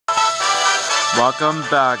Welcome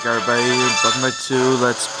back, everybody. Welcome back to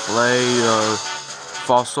Let's Play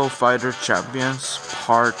Fossil Fighter Champions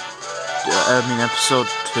episode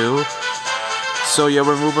 2. So yeah,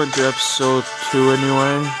 we're moving to episode 2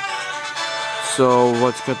 anyway. So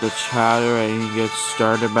let's get the chatter and get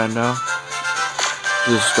started by now.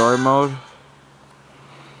 The story mode.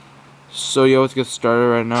 So yeah, let's get started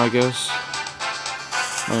right now, I guess.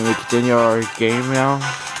 And we continue our game now.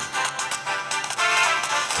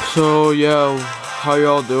 So yeah, how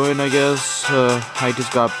y'all doing? I guess I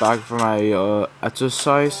just got back from my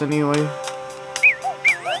exercise anyway,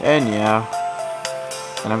 and yeah,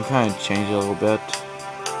 and I'm kind of changed a little bit.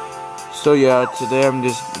 So yeah, today I'm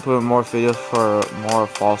just putting more videos for more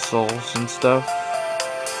fossils and stuff.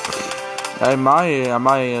 I might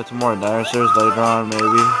get some more dinosaurs later on,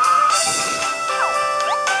 maybe.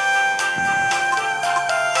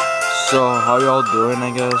 So how y'all doing?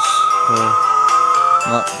 I guess.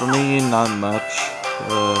 Not for me, not much,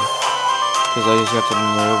 because I just have to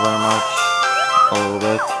move very much, a little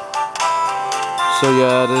bit. So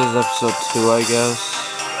yeah, this is episode 2, I guess,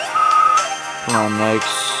 for my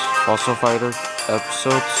next Fossil Fighter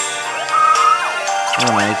episodes,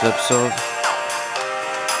 my next episode.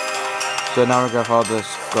 So now we're gonna follow this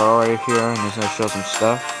girl right here, and he's gonna show some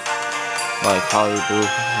stuff, like how you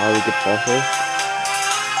get fossils.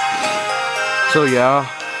 So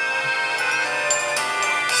yeah.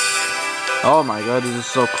 Oh my god, this is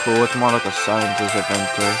so cool. It's more like a scientist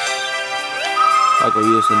adventure, like I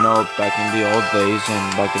used to know back in the old days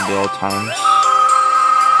and back in the old times.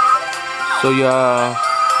 So yeah,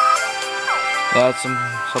 that's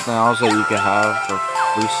something else that you can have for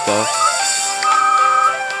free stuff.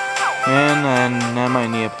 And I might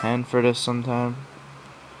need a pen for this sometime.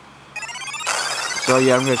 So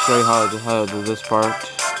yeah, I'm gonna show you how to do this part.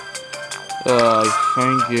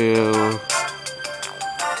 Thank you.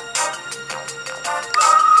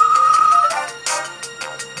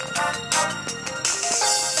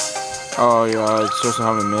 Oh yeah, it shows you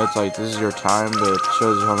how many minutes, like this is your time, but it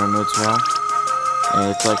shows you how many minutes you have.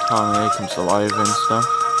 And it's like how many comes to life and stuff.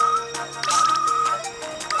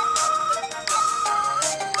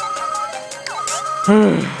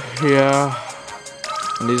 Yeah.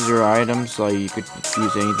 And these are your items, like you could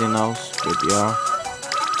use anything else, but yeah.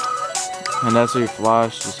 And that's your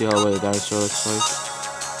flash to see how the dinosaur looks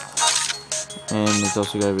like. And it's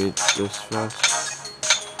also gotta be this fast.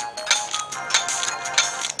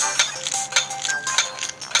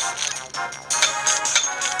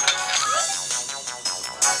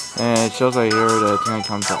 And it shows right here that it's gonna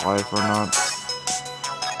come to life or not.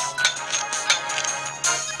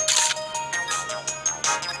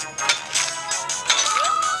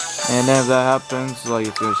 And then if that happens, like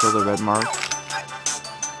it's gonna show the red mark.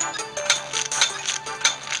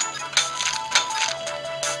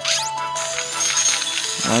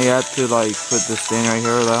 And you have to like put this thing right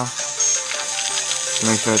here though, to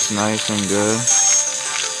make sure it's nice and good.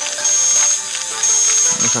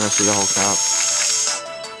 I'm trying to see the whole cap.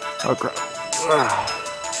 Oh crap.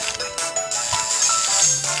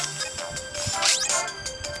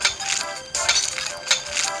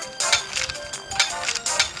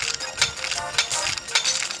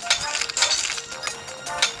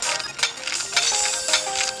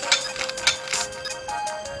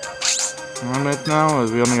 How minutes now?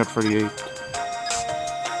 We only got 38.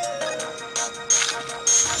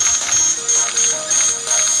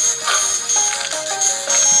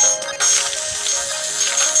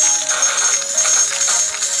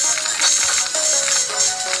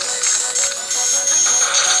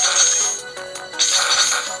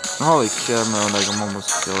 Holy shit, I'm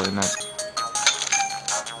almost killing it.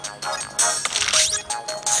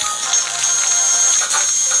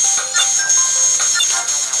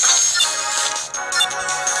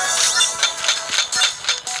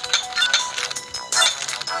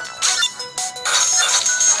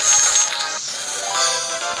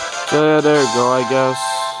 So yeah, there you go, I guess.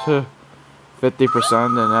 50%,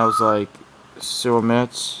 and that was like 0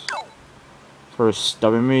 minutes for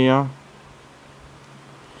stubbing me, yeah.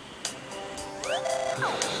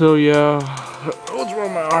 So yeah, what's wrong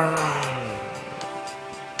with my arm?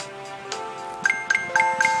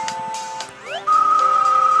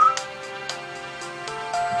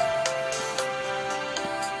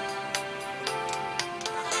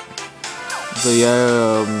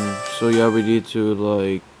 So yeah, we need to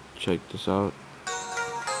like check this out.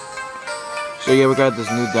 So yeah, we got this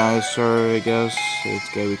new dinosaur, I guess. It's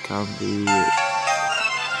gotta be comfy.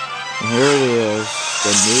 And here it is,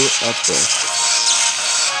 the new epic.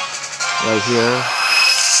 Right here.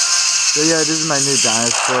 So yeah, this is my new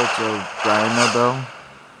dinosaur. It's a rhino though.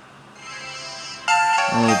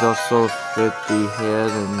 And it's also 50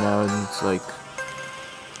 head, and now it's like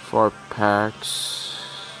 4 packs.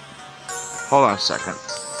 Hold on a second.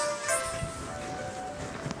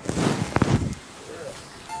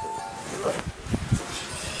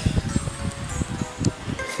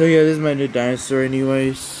 So yeah, this is my new dinosaur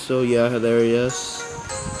anyways. So yeah, there he is.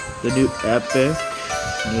 The new epic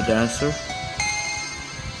new dinosaur.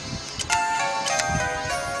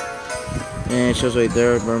 And it shows right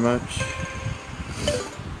there very much.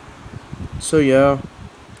 So yeah.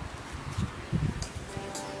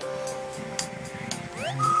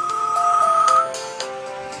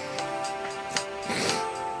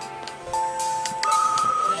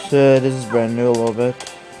 So this is brand new a little bit.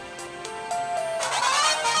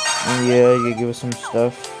 And yeah, you give us some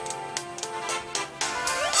stuff.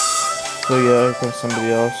 So yeah, here comes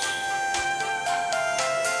somebody else.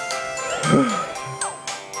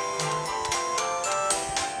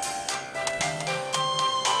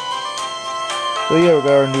 So yeah, we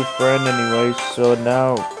got our new friend anyway. So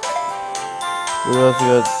now we also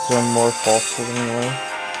got some more fossils anyway.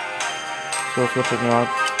 So let's go check them out.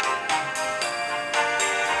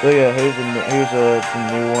 So yeah, here's the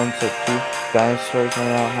new ones that 2 dinosaurs I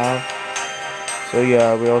now have. So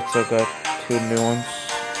yeah, we also got 2 new ones.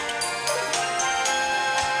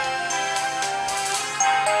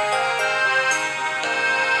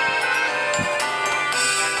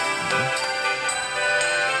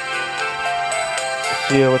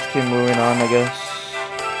 So yeah, let's keep moving on, I guess.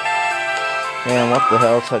 Man, what the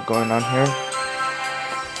hell is that going on here?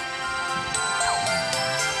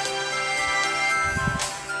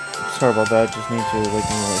 Sorry about that, just need to like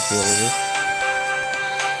see over this.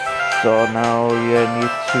 So now you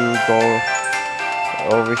need to go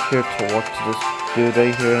over here to talk to this dude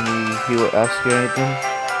right here, and he will ask you anything.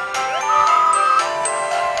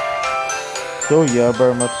 So yeah,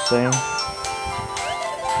 very much the same.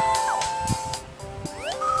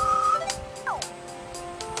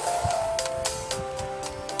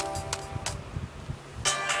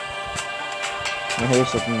 And here's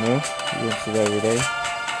something new. You can see that every day.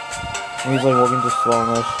 And he's like walking to slow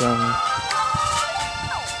motion.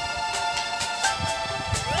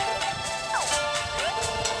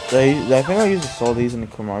 I think I used to sell these in the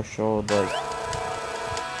commercial, like.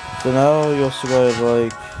 So now you also got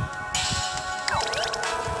like.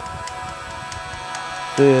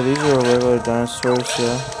 So yeah, these are regular dinosaurs,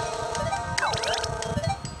 yeah.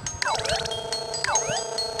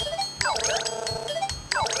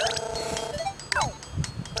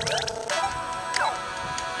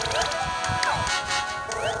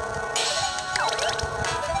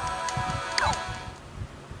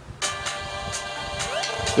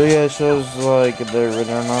 So yeah, it shows like if they're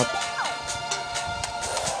written or not.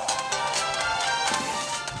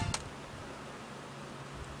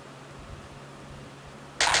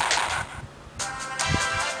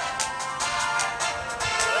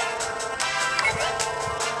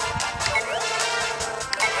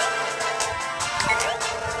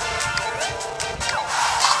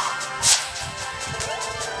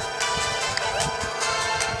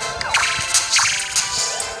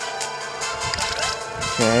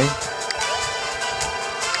 Okay.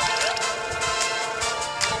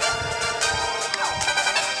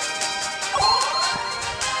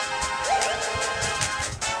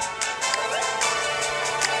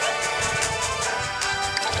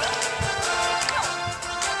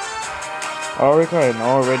 I already kind of know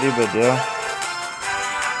already, but yeah.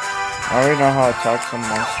 I already know how to attack some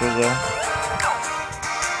monsters, yeah.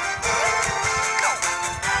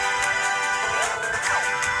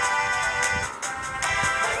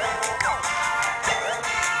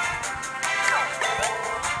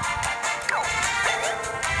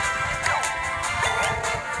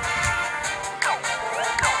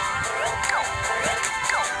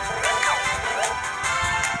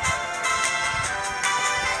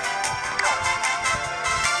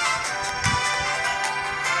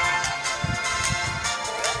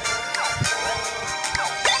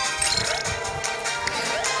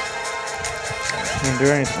 Can't do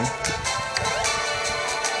anything.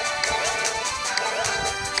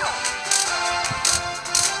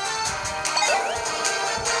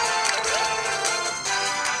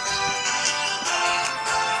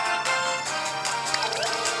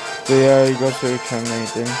 So yeah, you go to return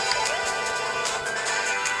anything.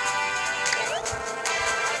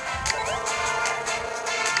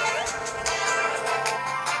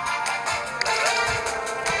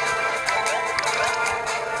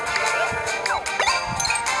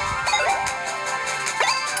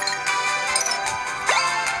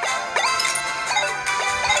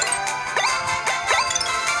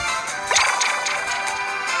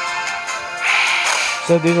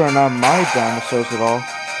 So these are not my dinosaurs at all.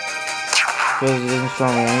 Because it doesn't show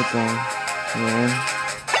me anything. You know what I mean?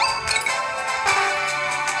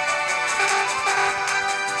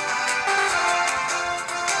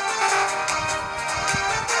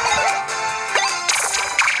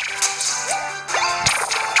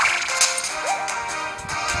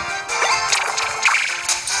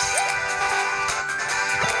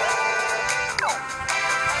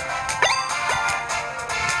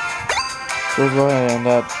 So let's go ahead and end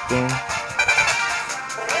that thing.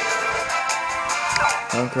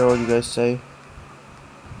 I don't care what you guys say.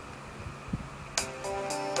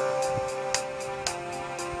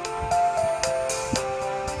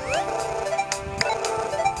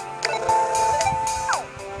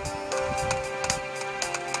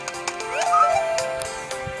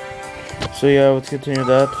 So yeah, let's continue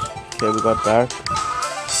that. Okay, we got back.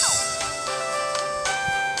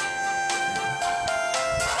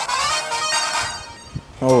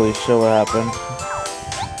 Holy shit, what happened?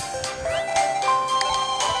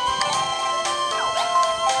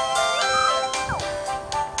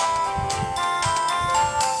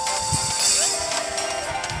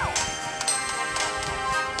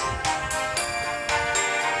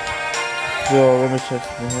 So let me check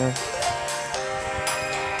something here.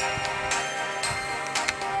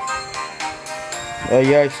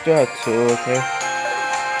 Yeah, I still have 2, okay.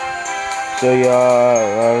 So yeah,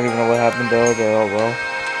 I don't even know what happened though, but oh well.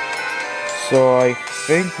 So I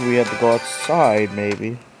think we had to go outside,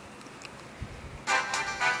 maybe.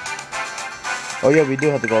 Oh yeah, we do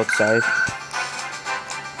have to go outside.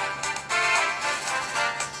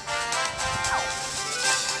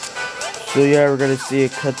 So yeah, we're gonna see a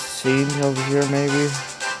cutscene over here, maybe.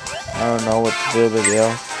 I don't know what to do, but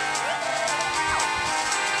yeah.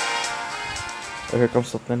 Oh, here comes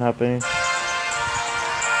something happening.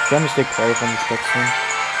 Trying to stay quiet from this cutscene.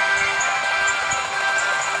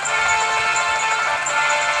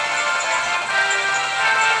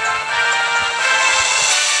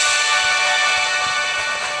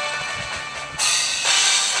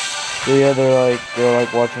 So yeah, they're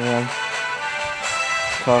like watching him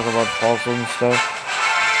talk about FossiL and stuff.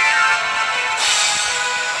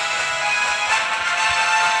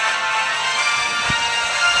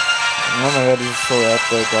 Oh my god, this is so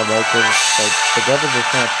epic. I like it. It's like the graphics are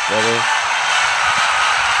so much better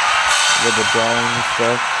with the drawing and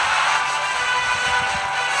stuff.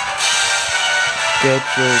 Get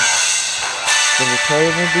your the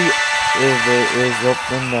retirement is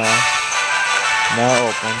open now. Now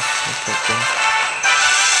open. It's open.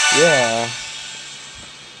 Yeah.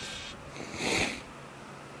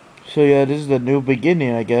 So yeah, this is the new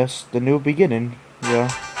beginning, I guess. The new beginning. Yeah.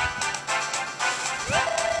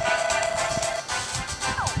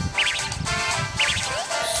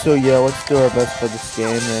 So yeah, let's do our best for this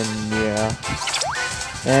game, and yeah.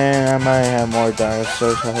 And I might have more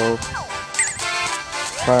dinosaurs, I hope.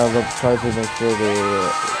 Try to make sure they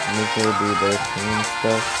do their clean and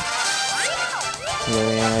stuff. Yeah,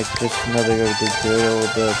 and like just another good tutorial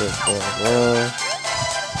with the blah blah.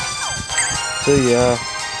 So yeah.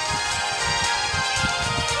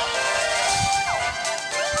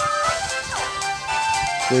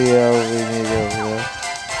 So yeah, we need to go over there.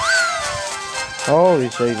 Holy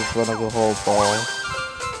shit, you just went like a whole ball.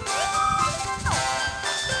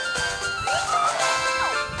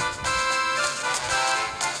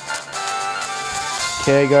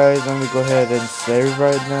 Okay guys, I'm gonna go ahead and save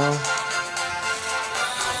right now.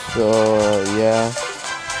 So yeah.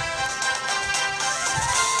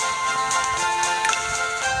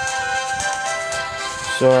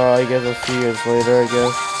 So I guess I'll see you guys later, I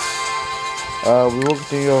guess. We will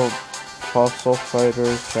continue FossiL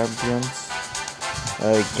Fighter Champions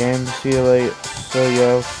game. See you later. So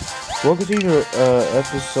yeah, we'll continue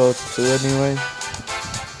episode 2 anyway.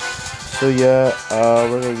 So yeah,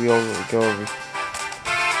 we're gonna go over.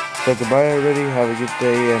 So goodbye already. Have a good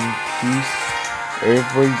day and peace,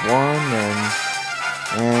 everyone,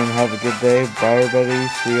 and have a good day. Bye everybody.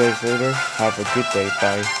 See you guys later. Have a good day.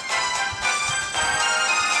 Bye.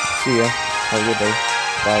 See ya. Have a good day.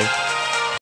 Bye.